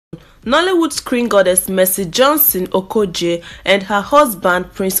Nollywood screen goddess Mercy Johnson Okoje and her husband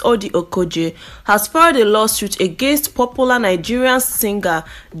Prince Odi Okoje has filed a lawsuit against popular Nigerian singer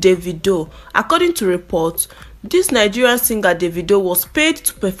Davido. According to reports, this Nigerian singer Davido was paid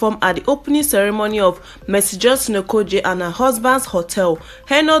to perform at the opening ceremony of Mercy Johnson Okoje and her husband's hotel,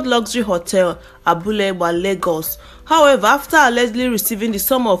 Hennod Luxury Hotel, Abule, Lagos. However, after allegedly receiving the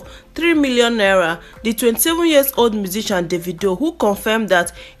sum of 3 million naira, the 27-year-old musician Davido, who confirmed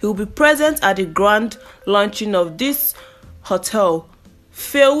that he will be present at the grand launching of this hotel,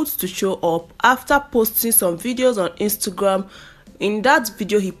 failed to show up after posting some videos on Instagram. In that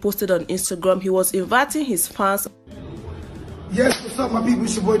video he posted on Instagram, he was inviting his fans. Yes, what's up, my people?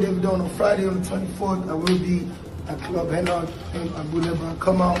 It's your boy Davido. On Friday on the 24th, I will be at Club Hennod in Abule.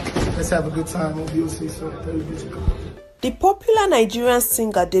 Come out, let's have a good time. Hope you'll see so. The popular Nigerian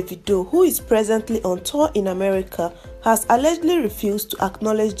singer Davido, who is presently on tour in America, has allegedly refused to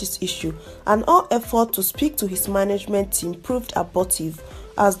acknowledge this issue, and all effort to speak to his management team proved abortive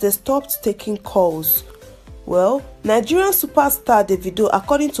as they stopped taking calls. Well, Nigerian superstar Davido,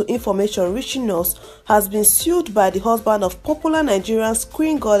 according to information reaching us, has been sued by the husband of popular Nigerian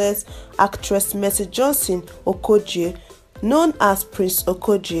screen goddess actress Mercy Johnson Okoje, known as Prince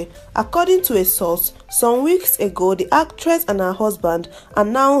Okoje. According to a source, some weeks ago, the actress and her husband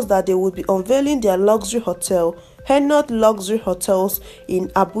announced that they would be unveiling their luxury hotel, Hennod Luxury Hotels in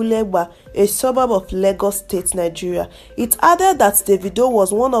Abule, a suburb of Lagos State, Nigeria. It added that Davido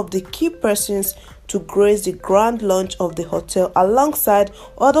was one of the key persons to grace the grand launch of the hotel alongside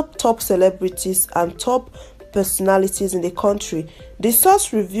other top celebrities and top personalities in the country. The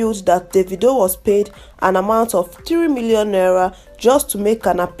source revealed that Davido was paid an amount of 3 million naira just to make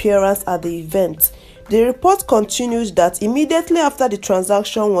an appearance at the event. The report continues that immediately after the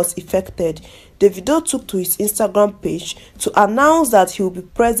transaction was effected, Davido took to his Instagram page to announce that he will be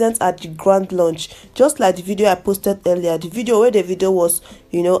present at the grand launch, just like the video I posted earlier, the video where Davido was,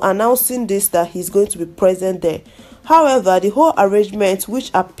 announcing this, that he's going to be present there. However, the whole arrangement,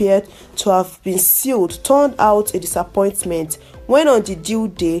 which appeared to have been sealed, turned out a disappointment when on the due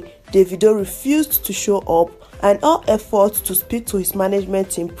day, Davido refused to show up, and all efforts to speak to his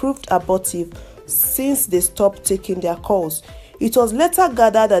management team proved abortive since they stopped taking their calls. It was later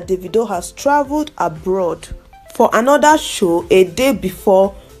gathered that Davido has traveled abroad for another show a day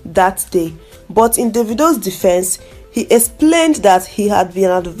before that day. But in Davido's defense, he explained that he had been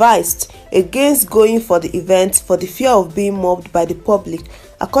advised against going for the event for the fear of being mobbed by the public.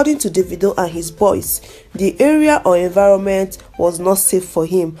 According to Davido and his boys, the area or environment was not safe for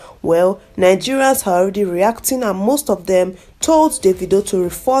him. Well, Nigerians are already reacting, and most of them told Davido to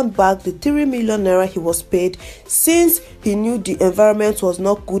refund back the 3 million naira he was paid, since he knew the environment was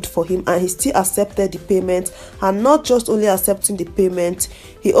not good for him, and he still accepted the payment. And not just only accepting the payment,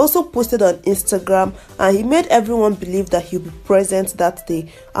 he also posted on Instagram and he made everyone believe that he'll be present that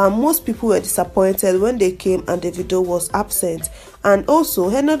day. And most people were disappointed when they came and Davido was absent. And also,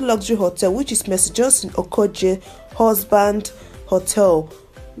 Hennod Luxury Hotel, which is Mercy Johnson Okoje husband hotel,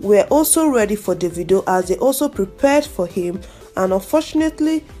 were also ready for Davido, as they also prepared for him, and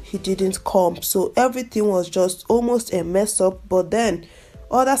unfortunately he didn't come, so everything was just almost a mess up. But then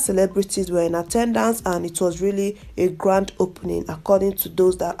other celebrities were in attendance and it was really a grand opening according to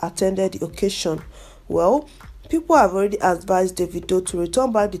those that attended the occasion. Well, people have already advised Davido to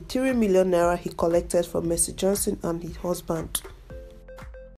return back the 3 million naira he collected from Mercy Johnson and his husband.